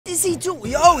is he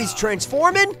doing? Oh, he's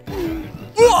transforming?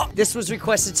 This was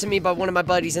requested to me by one of my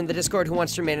buddies in the Discord who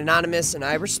wants to remain anonymous, and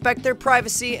I respect their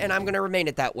privacy, and I'm gonna remain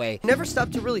it that way. Never stop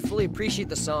to really fully appreciate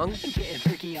the song.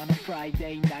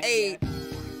 Hey,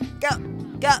 go.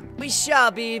 We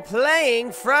shall be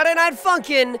playing Friday Night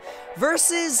Funkin'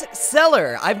 versus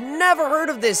Xeler. I've never heard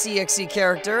of this EXE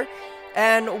character.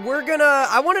 And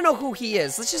I want to know who he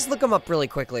is. Let's just look him up really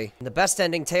quickly. In the best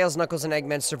ending, Tails, Knuckles, and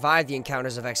Eggman survive the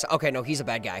encounters of X. Okay, no, he's a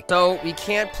bad guy. So, we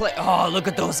can't play. Oh, look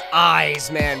at those eyes,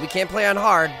 man. We can't play on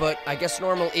hard, but I guess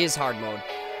normal is hard mode.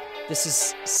 This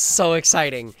is so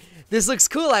exciting. This looks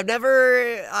cool. I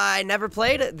never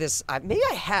played this. Maybe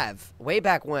I have. Way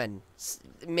back when.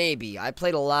 Maybe. I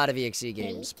played a lot of EXE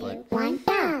games, but.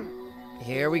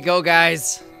 Here we go,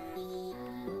 guys.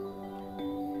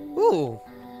 Ooh.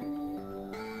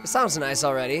 It sounds nice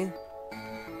already.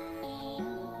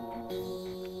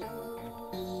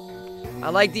 I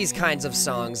like these kinds of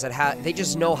songs that they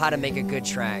just know how to make a good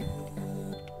track.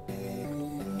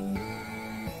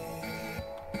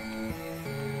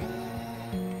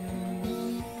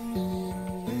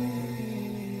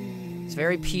 It's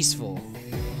very peaceful.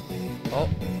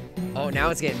 Oh, now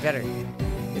it's getting better.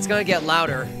 It's gonna get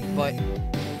louder, but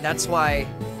that's why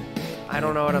I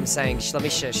don't know what I'm saying. Let me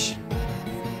shush.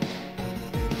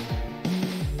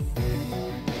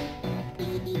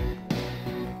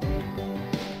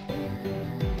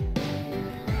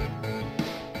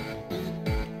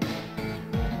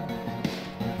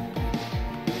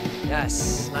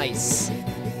 Yes, nice.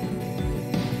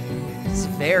 It's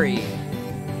very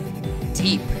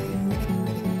deep.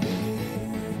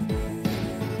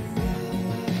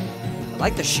 I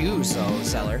like the shoes, though,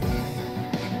 Xeler.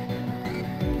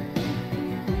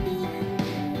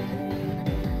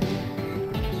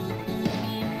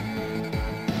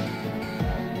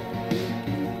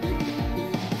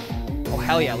 Oh,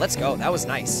 hell yeah, let's go. That was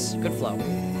nice. Good flow.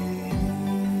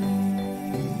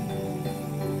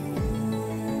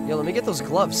 Yo, let me get those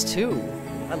gloves, too.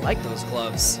 I like those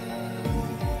gloves.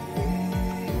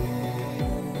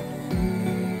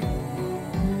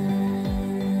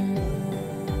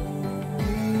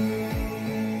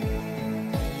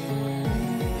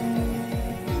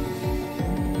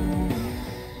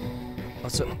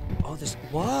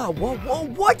 Whoa,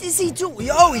 what is he doing?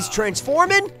 Yo, he's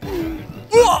transforming?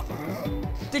 Whoa!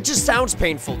 It just sounds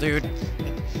painful, dude.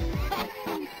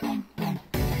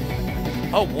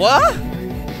 Oh, what?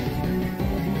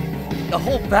 The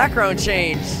whole background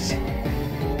changed.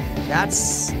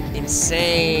 That's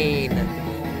insane.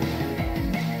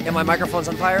 Yeah, my microphone's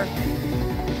on fire.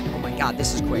 Oh my god,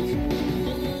 this is quick.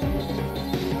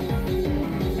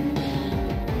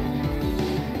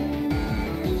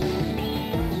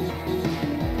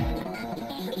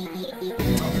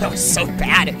 Oh, that was so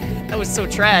bad. That was so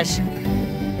trash.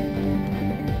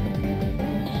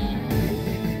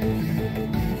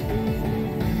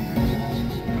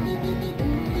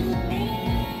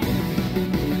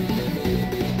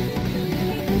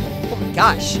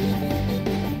 Gosh.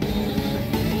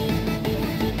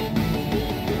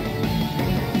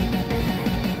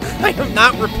 I am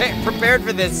not prepared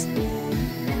for this.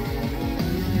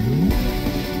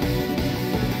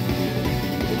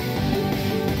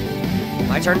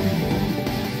 My turn?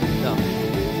 No.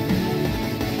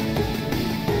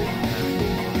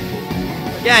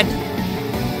 Again.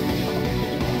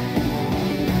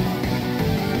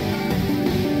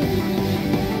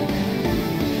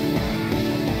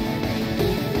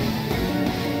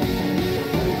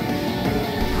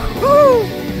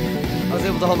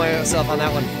 To hold myself on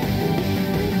that one.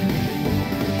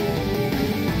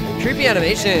 Creepy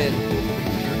animation.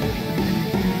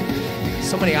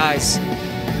 So many eyes.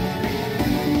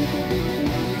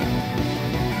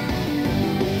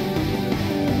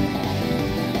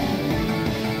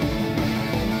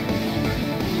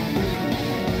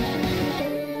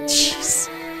 Jeez.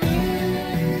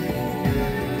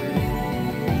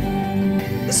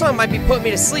 This song might be putting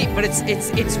me to sleep, but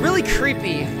it's really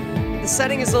creepy. The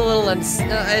setting is a little it's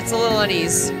a little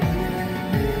unease.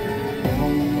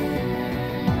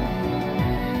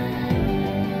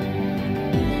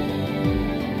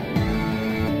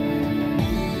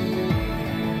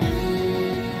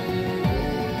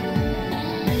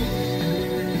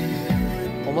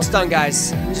 Almost done,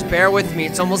 guys. Just bear with me.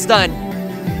 It's almost done.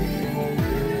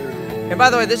 And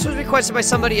by the way, this was requested by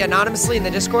somebody anonymously in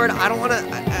the Discord. I don't want to.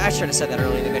 I should have said that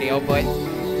earlier in the video, but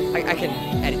I can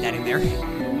edit that in there.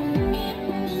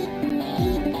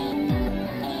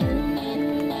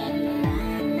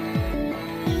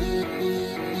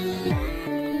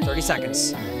 30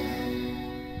 seconds.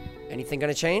 Anything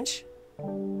gonna change?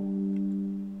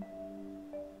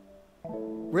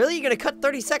 Really? You're gonna cut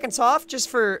 30 seconds off just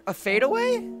for a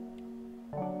fadeaway?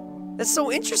 That's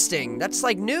so interesting. That's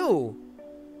like new.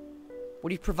 What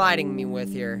are you providing me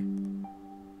with here?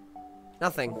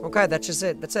 Nothing. Okay, that's just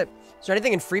it. That's it. Is there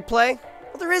anything in free play?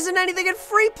 Well, there isn't anything in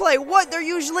free play. What? There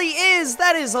usually is.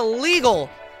 That is illegal.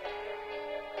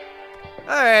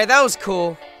 Alright, that was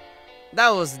cool. That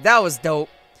was dope.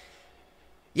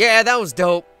 Yeah, that was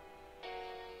dope.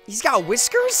 He's got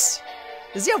whiskers?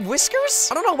 Does he have whiskers?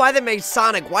 I don't know why they made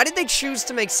Sonic. Why did they choose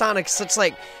to make Sonic such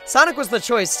like... Sonic was the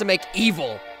choice to make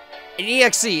evil. In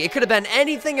EXE, it could have been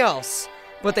anything else.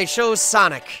 But they chose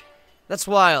Sonic. That's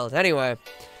wild. Anyway,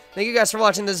 thank you guys for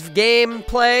watching this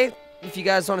gameplay. If you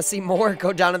guys want to see more,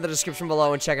 go down in the description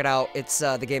below and check it out. It's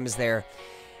the game is there.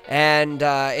 And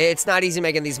it's not easy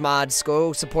making these mods.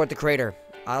 Go support the creator.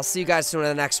 I'll see you guys soon in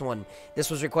the next one.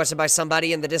 This was requested by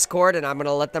somebody in the Discord, and I'm going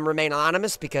to let them remain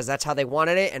anonymous because that's how they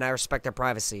wanted it, and I respect their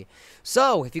privacy.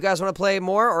 So, if you guys want to play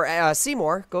more or see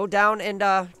more, go down and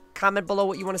comment below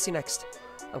what you want to see next.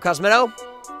 I'm Cosmitto,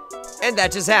 and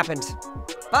that just happened.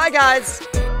 Bye, guys!